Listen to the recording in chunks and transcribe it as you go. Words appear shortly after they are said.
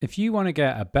If you want to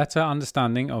get a better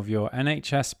understanding of your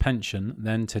NHS pension,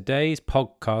 then today's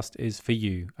podcast is for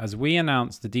you, as we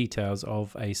announce the details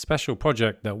of a special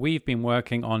project that we've been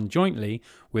working on jointly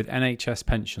with NHS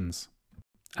Pensions.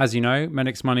 As you know,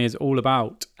 Medics Money is all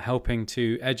about helping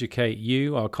to educate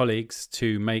you, our colleagues,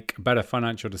 to make better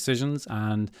financial decisions.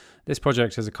 And this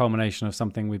project is a culmination of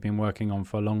something we've been working on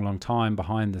for a long, long time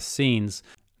behind the scenes.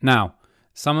 Now,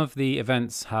 some of the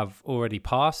events have already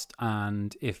passed,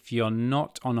 and if you're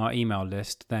not on our email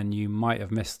list, then you might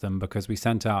have missed them because we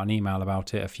sent out an email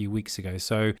about it a few weeks ago.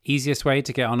 So easiest way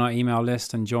to get on our email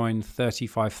list and join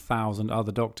 35,000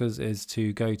 other doctors is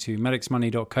to go to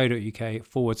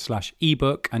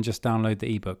medicsmoney.co.uk/ebook and just download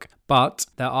the ebook. But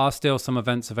there are still some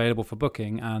events available for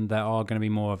booking, and there are going to be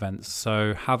more events.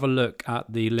 So have a look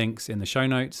at the links in the show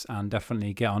notes and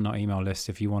definitely get on our email list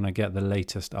if you want to get the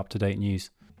latest up-to-date news.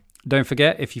 Don't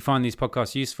forget, if you find these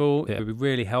podcasts useful, it would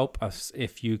really help us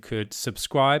if you could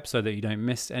subscribe so that you don't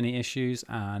miss any issues,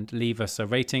 and leave us a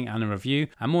rating and a review.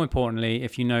 And more importantly,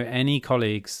 if you know any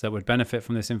colleagues that would benefit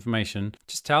from this information,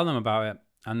 just tell them about it.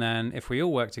 And then if we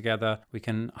all work together, we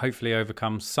can hopefully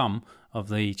overcome some of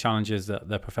the challenges that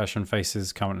the profession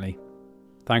faces currently.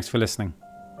 Thanks for listening.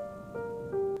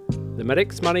 The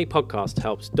Medics Money podcast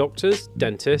helps doctors,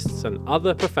 dentists, and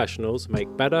other professionals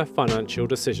make better financial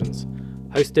decisions.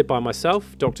 Hosted by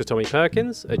myself, Dr. Tommy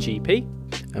Perkins, a GP.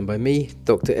 And by me,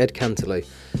 Dr. Ed Canterlow,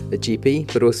 a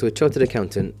GP, but also a chartered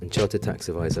accountant and chartered tax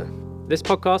advisor. This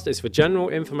podcast is for general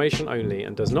information only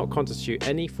and does not constitute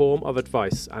any form of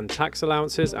advice, and tax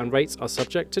allowances and rates are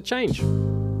subject to change.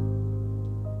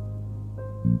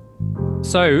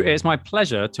 So it's my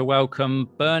pleasure to welcome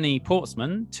Bernie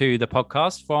Portsman to the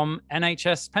podcast from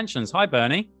NHS Pensions. Hi,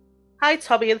 Bernie. Hi,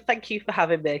 Tommy, and thank you for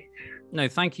having me. No,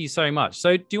 thank you so much.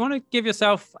 So do you want to give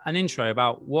yourself an intro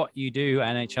about what you do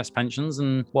at NHS Pensions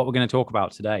and what we're going to talk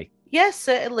about today? Yes,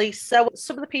 certainly. So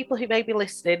some of the people who may be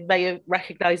listening may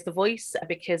recognise the voice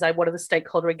because I'm one of the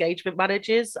stakeholder engagement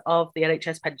managers of the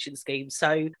NHS pension scheme.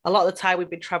 So a lot of the time we've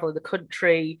been travelling the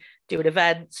country, doing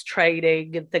events,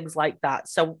 training and things like that.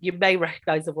 So you may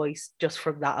recognise the voice just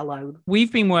from that alone.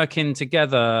 We've been working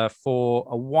together for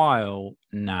a while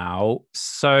now.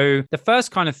 So the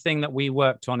first kind of thing that we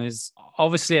worked on is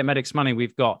obviously at Medics Money,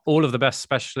 we've got all of the best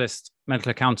specialist medical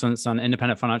accountants and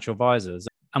independent financial advisors.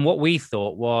 And what we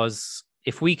thought was,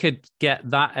 if we could get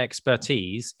that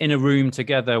expertise in a room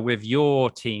together with your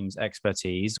team's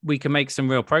expertise, we can make some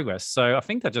real progress. So I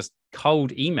think I just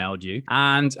cold emailed you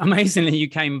and amazingly you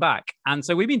came back. And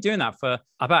so we've been doing that for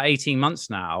about 18 months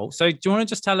now. So do you want to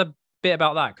just tell a bit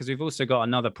about that? Because we've also got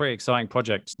another pretty exciting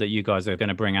project that you guys are going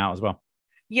to bring out as well.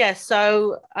 Yeah,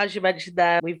 so as you mentioned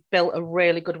there, we've built a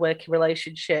really good working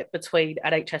relationship between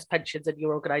NHS Pensions and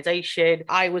your organisation.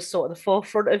 I was sort of the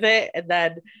forefront of it, and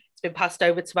then it's been passed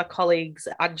over to my colleagues,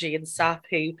 Angie and Saf,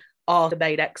 who are the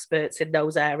main experts in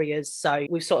those areas. So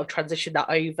we've sort of transitioned that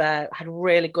over, had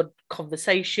really good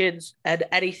conversations, and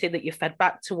anything that you fed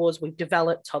back to us, we've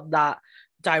developed on that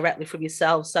directly from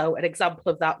yourself. So an example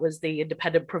of that was the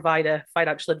independent provider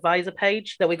financial advisor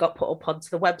page that we got put up onto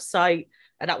the website.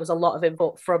 And that was a lot of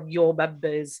input from your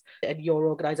members and your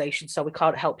organisation. So we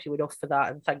can't help you enough for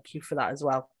that. And thank you for that as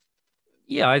well.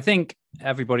 Yeah, I think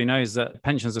everybody knows that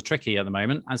pensions are tricky at the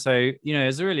moment. And so,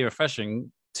 it's really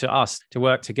refreshing to us to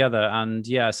work together. And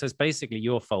yeah, so it's basically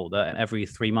your fault that every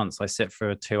 3 months I sit for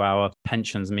a 2-hour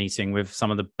pensions meeting with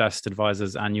some of the best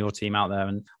advisors and your team out there.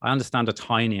 And I understand a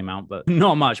tiny amount, but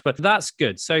not much, but that's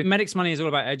good. So Medics Money is all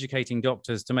about educating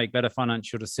doctors to make better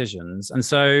financial decisions. And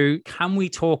so can we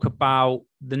talk about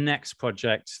the next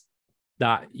project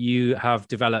that you have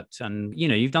developed? And,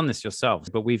 you've done this yourself,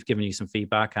 but we've given you some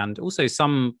feedback, and also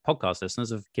some podcast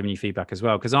listeners have given you feedback as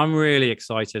well, because I'm really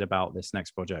excited about this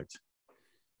next project.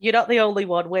 You're not the only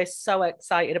one. We're so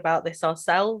excited about this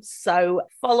ourselves. So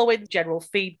following general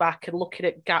feedback and looking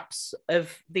at gaps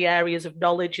of the areas of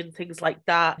knowledge and things like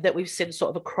that we've seen sort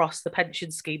of across the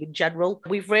pension scheme in general,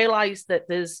 we've realised that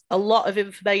there's a lot of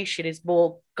information is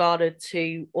more garnered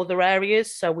to other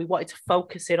areas. So we wanted to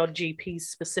focus in on GPs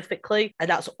specifically, and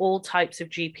that's all types of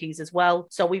GPs as well.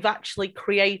 So we've actually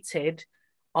created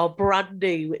our brand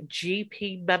new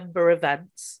GP member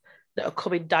events that are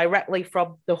coming directly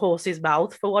from the horse's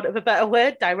mouth, for want of a better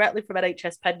word, directly from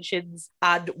NHS Pensions.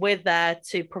 And we're there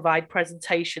to provide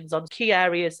presentations on key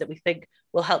areas that we think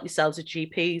will help yourselves as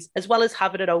GPs, as well as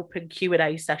having an open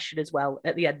Q&A session as well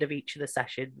at the end of each of the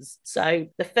sessions. So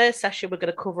the first session we're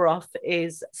going to cover off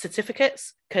is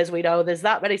certificates, because we know there's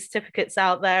that many certificates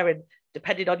out there and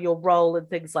depending on your role and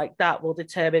things like that, will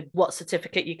determine what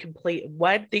certificate you complete and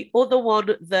when. The other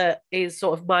one that is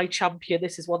sort of my champion,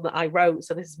 this is one that I wrote,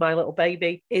 so this is my little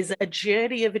baby, is a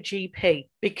journey of a GP.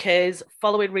 Because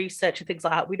following research and things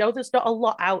like that, we know there's not a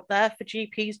lot out there for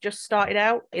GPs just starting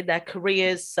out in their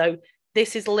careers. So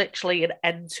this is literally an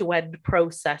end-to-end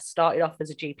process, starting off as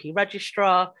a GP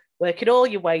registrar, working all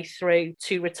your way through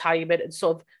to retirement, and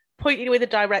sort of pointing you in the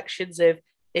directions of,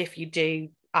 if you do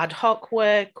ad hoc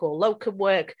work or locum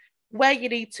work, where you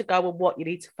need to go and what you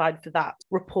need to find for that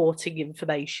reporting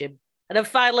information. And then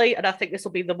finally, and I think this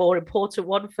will be the more important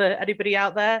one for anybody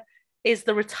out there, is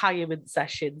the retirement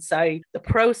session. So the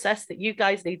process that you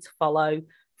guys need to follow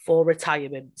for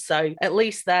retirement. So at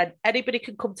least then anybody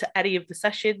can come to any of the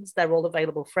sessions. They're all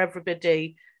available for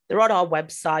everybody. They're on our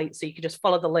website, so you can just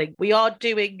follow the link. We are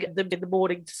doing them in the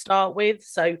morning to start with.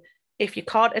 So if you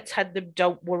can't attend them,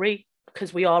 don't worry,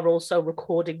 because we are also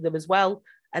recording them as well,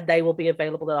 and they will be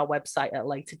available on our website at a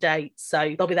later date.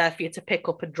 So they'll be there for you to pick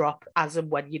up and drop as and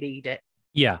when you need it.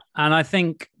 Yeah. And I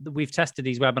think we've tested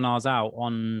these webinars out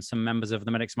on some members of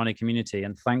the Medics Money community.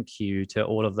 And thank you to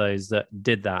all of those that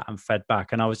did that and fed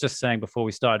back. And I was just saying before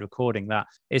we started recording that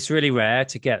it's really rare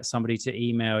to get somebody to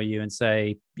email you and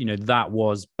say, that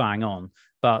was bang on.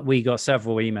 But we got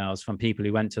several emails from people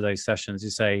who went to those sessions who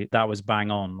say that was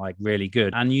bang on, like really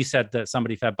good. And you said that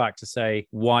somebody fed back to say,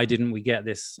 why didn't we get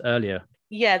this earlier?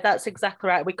 Yeah, that's exactly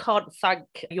right. We can't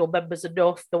thank your members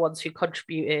enough, the ones who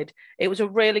contributed. It was a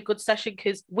really good session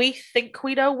because we think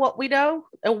we know what we know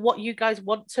and what you guys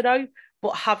want to know,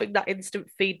 but having that instant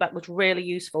feedback was really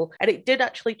useful. And it did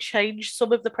actually change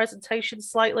some of the presentation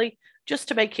slightly just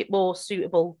to make it more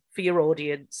suitable for your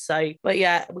audience. So, but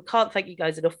yeah, we can't thank you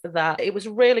guys enough for that. It was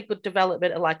a really good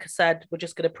development. And like I said, we're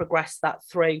just going to progress that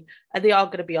through, and they are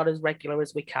going to be on as regular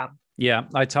as we can. Yeah,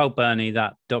 I told Bernie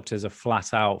that doctors are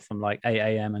flat out from like 8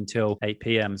 a.m. until 8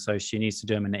 p.m. So she needs to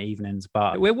do them in the evenings.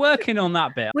 But we're working on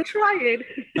that bit. We're trying.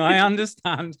 I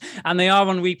understand. And they are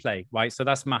on replay, right? So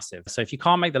that's massive. So if you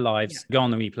can't make the lives, go on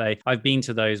the replay. I've been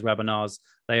to those webinars.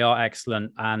 They are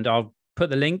excellent. And I'll put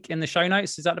the link in the show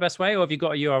notes. Is that the best way, or have you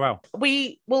got a URL?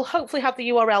 We will hopefully have the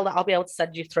URL that I'll be able to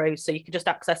send you through, so you can just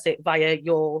access it via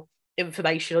your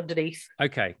information underneath.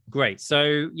 Okay, great.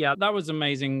 So yeah, that was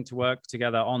amazing to work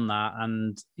together on that.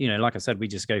 And, like I said, we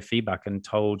just gave feedback and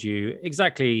told you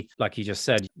exactly, like you just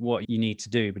said, what you need to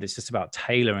do, but it's just about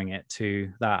tailoring it to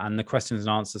that. And the questions and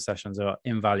answer sessions are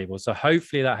invaluable. So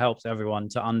hopefully that helps everyone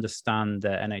to understand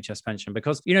their NHS pension,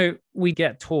 because, we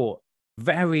get taught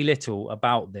very little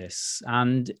about this,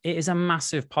 and it is a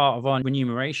massive part of our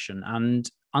remuneration, and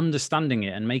understanding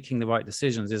it and making the right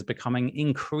decisions is becoming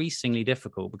increasingly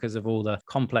difficult because of all the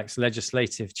complex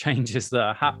legislative changes that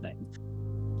are happening.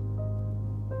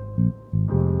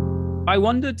 I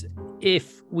wondered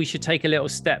if we should take a little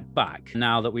step back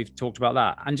now that we've talked about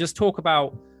that and just talk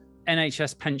about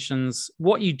NHS pensions,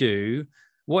 what you do,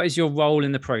 what is your role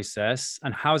in the process,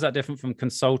 and how is that different from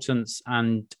consultants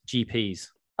and GPs?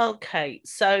 Okay,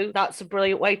 so that's a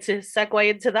brilliant way to segue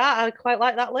into that. I quite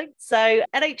like that link. So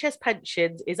NHS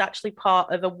Pensions is actually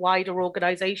part of a wider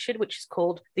organisation, which is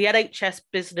called the NHS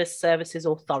Business Services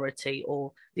Authority,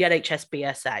 or the NHS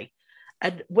BSA.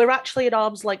 And we're actually an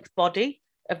arm's length body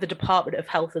of the Department of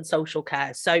Health and Social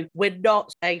Care. So we're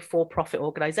not a for-profit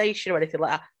organisation or anything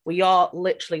like that. We are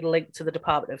literally linked to the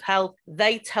Department of Health.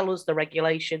 They tell us the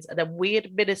regulations, and then we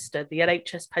administer the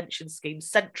NHS pension scheme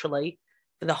centrally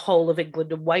for the whole of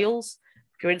England and Wales.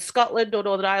 If you're in Scotland or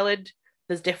Northern Ireland,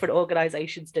 there's different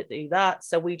organisations that do that.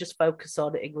 So we just focus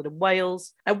on England and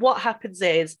Wales. And what happens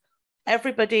is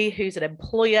everybody who's an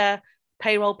employer,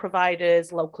 payroll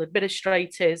providers, local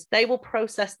administrators, they will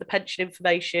process the pension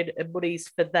information and monies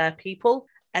for their people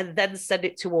and then send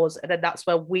it to us. And then that's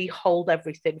where we hold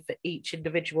everything for each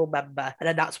individual member. And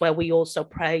then that's where we also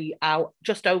pay out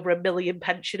just over 1 million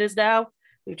pensioners now.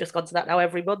 We've just gone to that now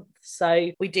every month.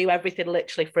 So we do everything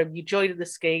literally from you joining the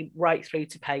scheme right through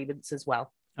to payments as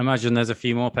well. Imagine there's a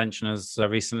few more pensioners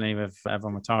recently with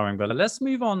everyone retiring, but let's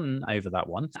move on over that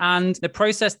one. And the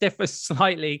process differs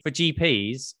slightly for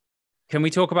GPs. Can we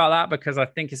talk about that? Because I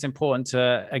think it's important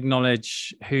to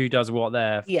acknowledge who does what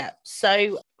there. Yeah.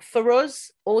 So for us,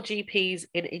 all GPs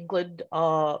in England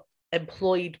are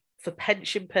employed for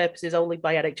pension purposes only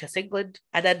by NHS England.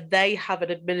 And then they have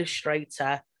an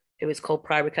administrator who is called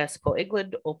Primary Care Support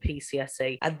England, or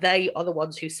PCSE. And they are the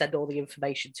ones who send all the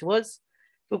information to us.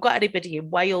 If we've got anybody in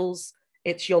Wales,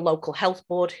 it's your local health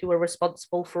board who are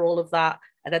responsible for all of that.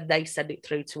 And then they send it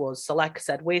through to us. So like I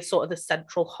said, we're sort of the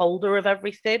central holder of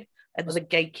everything and the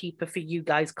gatekeeper for you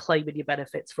guys claiming your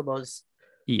benefits from us.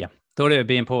 Yeah. Thought it would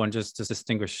be important just to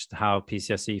distinguish how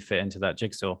PCSE fit into that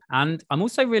jigsaw. And I'm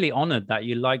also really honored that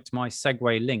you liked my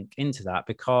segue link into that,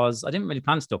 because I didn't really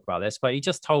plan to talk about this, but you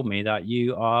just told me that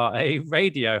you are a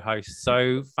radio host.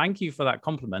 So thank you for that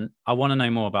compliment. I want to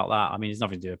know more about that. I mean, it's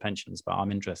nothing to do with pensions, but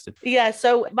I'm interested. Yeah,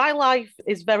 so my life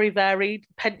is very varied.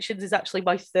 Pensions is actually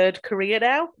my third career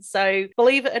now. So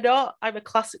believe it or not, I'm a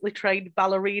classically trained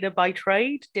ballerina by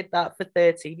trade, did that for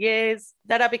 13 years.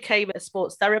 Then I became a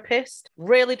sports therapist.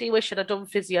 Really do wish I'd done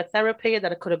physiotherapy, and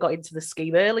then I could have got into the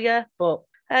scheme earlier, but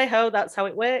hey ho, that's how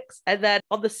it works. And then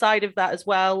on the side of that as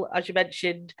well, as you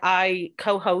mentioned, I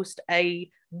co-host a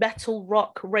metal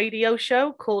rock radio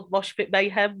show called Mosh Pit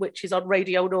Mayhem, which is on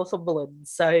Radio Northumberland.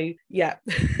 So yeah.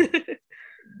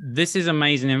 This is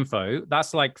amazing info.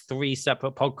 That's like 3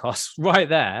 separate podcasts right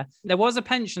there. There was a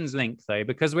pensions link though,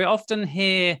 because we often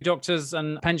hear doctors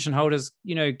and pension holders,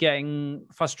 getting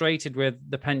frustrated with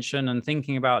the pension and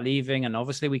thinking about leaving. And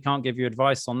obviously we can't give you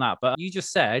advice on that. But you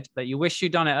just said that you wish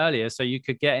you'd done it earlier so you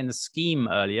could get in the scheme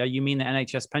earlier. You mean the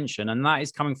NHS pension. And that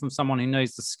is coming from someone who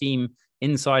knows the scheme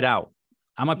inside out.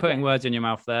 Am I putting words in your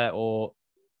mouth there, or?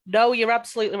 No, you're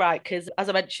absolutely right. Because as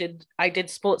I mentioned, I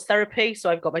did sports therapy. So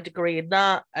I've got my degree in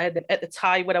that. And at the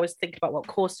time when I was thinking about what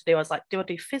course to do, I was like, do I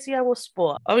do physio or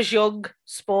sport? I was young,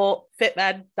 sport, fit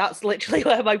men. That's literally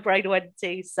where my brain went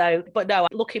to. So, but no,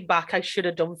 looking back, I should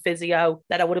have done physio.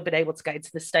 Then I would have been able to get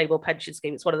into the stable pension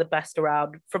scheme. It's one of the best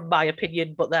around, from my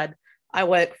opinion. But then I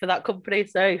work for that company.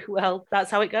 So, well,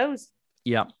 that's how it goes.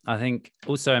 Yeah, I think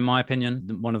also, in my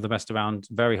opinion, one of the best around,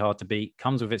 very hard to beat,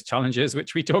 comes with its challenges,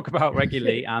 which we talk about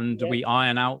regularly and we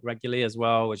iron out regularly as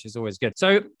well, which is always good.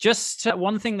 So just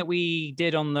one thing that we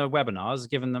did on the webinars,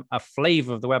 given them a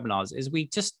flavor of the webinars, is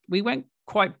we went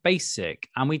quite basic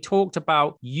and we talked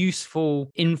about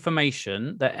useful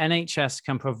information that NHS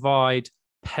can provide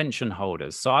pension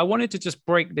holders. So I wanted to just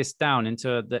break this down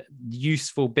into the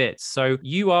useful bits. So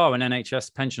you are an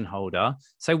NHS pension holder.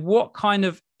 So what kind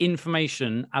of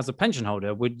information as a pension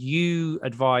holder would you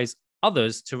advise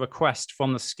others to request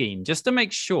from the scheme, just to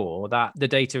make sure that the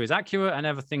data is accurate and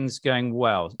everything's going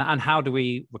well? And how do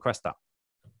we request that?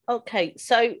 Okay,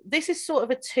 so this is sort of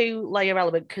a 2-layer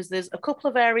element, because there's a couple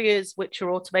of areas which are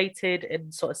automated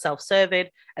and sort of self-serving,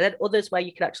 and then others where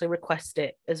you can actually request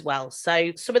it as well.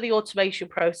 So some of the automation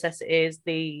process is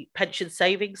the pension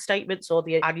savings statements, or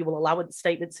the annual allowance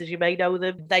statements, as you may know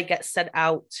them. They get sent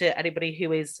out to anybody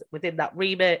who is within that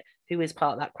remit, who is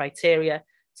part of that criteria.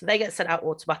 So they get sent out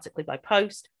automatically by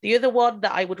post. The other one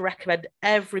that I would recommend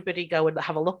everybody go and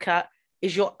have a look at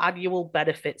is your annual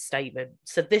benefit statement.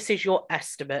 So this is your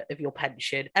estimate of your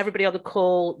pension. Everybody on the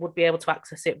call would be able to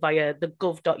access it via the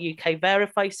gov.uk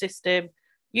Verify system.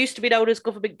 Used to be known as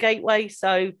Government Gateway,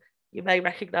 so you may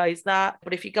recognise that.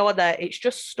 But if you go on there, it's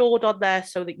just stored on there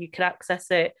so that you can access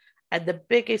it. And the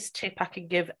biggest tip I can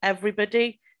give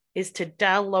everybody is to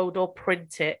download or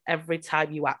print it every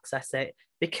time you access it,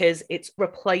 because it's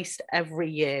replaced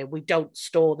every year. We don't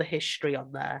store the history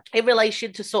on there. In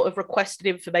relation to sort of requested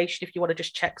information, if you want to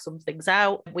just check some things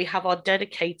out, we have our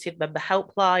dedicated member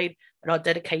helpline and our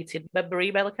dedicated member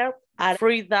email account. And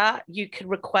through that, you can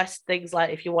request things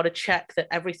like, if you want to check that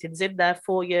everything's in there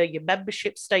for you, your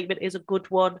membership statement is a good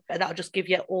one. And that'll just give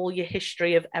you all your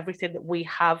history of everything that we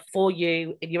have for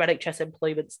you in your NHS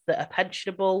employments that are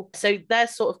pensionable. So they're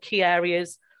sort of key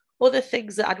areas. Other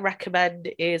things that I'd recommend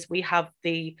is we have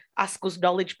the Ask Us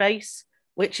knowledge base,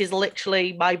 which is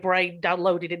literally my brain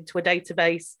downloaded into a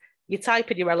database. You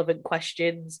type in your relevant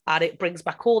questions and it brings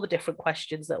back all the different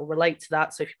questions that will relate to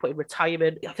that. So if you put in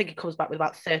retirement, I think it comes back with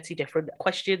about 30 different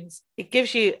questions. It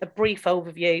gives you a brief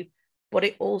overview, but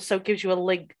it also gives you a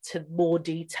link to more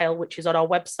detail, which is on our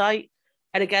website.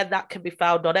 And again, that can be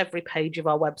found on every page of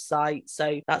our website.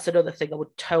 So that's another thing I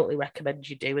would totally recommend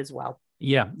you do as well.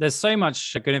 Yeah, there's so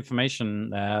much good information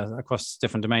there across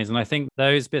different domains. And I think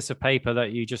those bits of paper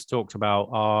that you just talked about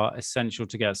are essential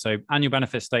to get. So annual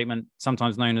benefit statement,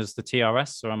 sometimes known as the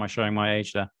TRS, or am I showing my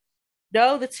age there?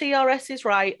 No, the TRS is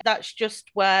right. That's just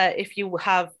where if you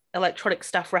have electronic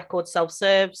staff record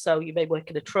self-serve, so you may work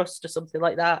in a trust or something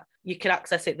like that, you can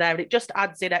access it there. And it just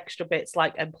adds in extra bits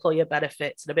like employer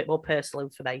benefits and a bit more personal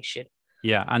information.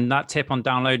 Yeah, and that tip on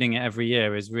downloading it every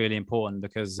year is really important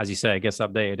because, as you say, it gets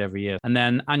updated every year. And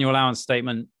then annual allowance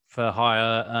statement for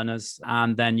higher earners.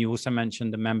 And then you also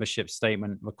mentioned the membership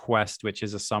statement request, which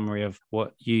is a summary of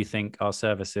what you think our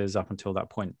service is up until that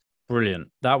point. Brilliant.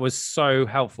 That was so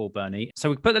helpful, Bernie.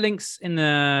 So we put the links in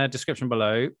the description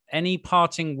below. Any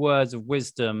parting words of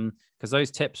wisdom? Because those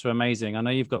tips are amazing. I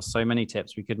know you've got so many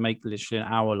tips. We could make literally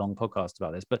an hour-long podcast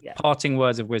about this, but parting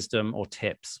words of wisdom or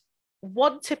tips?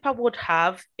 One tip I would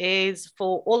have is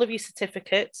for all of your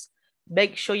certificates,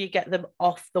 make sure you get them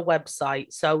off the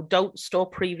website. So don't store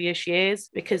previous years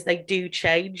because they do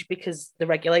change because the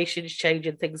regulations change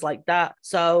and things like that.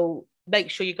 So make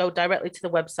sure you go directly to the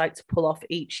website to pull off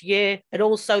each year. And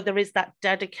also there is that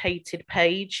dedicated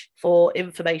page for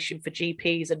information for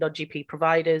GPs and non-GP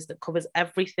providers that covers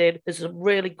everything. There's some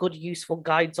really good, useful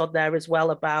guides on there as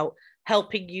well about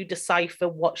helping you decipher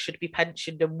what should be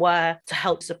pensioned and where to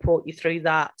help support you through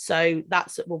that. So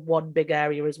that's one big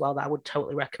area as well that I would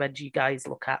totally recommend you guys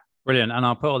look at. Brilliant. And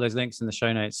I'll put all those links in the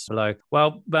show notes below.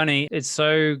 Well, Bernie, it's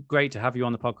so great to have you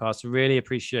on the podcast. Really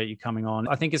appreciate you coming on.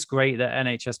 I think it's great that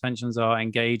NHS pensions are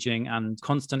engaging and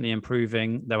constantly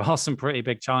improving. There are some pretty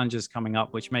big challenges coming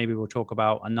up, which maybe we'll talk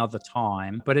about another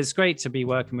time. But it's great to be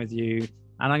working with you.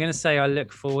 And I'm going to say I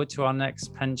look forward to our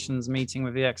next pensions meeting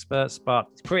with the experts, but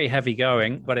it's pretty heavy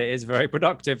going, but it is very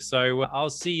productive. So I'll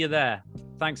see you there.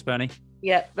 Thanks, Bernie.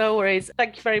 Yeah, no worries.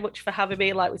 Thank you very much for having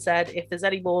me. Like we said, if there's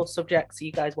any more subjects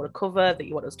you guys want to cover that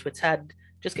you want us to attend,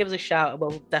 just give us a shout and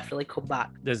we'll definitely come back.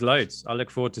 There's loads. I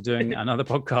look forward to doing another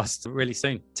podcast really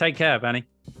soon. Take care, Bernie.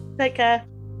 Take care.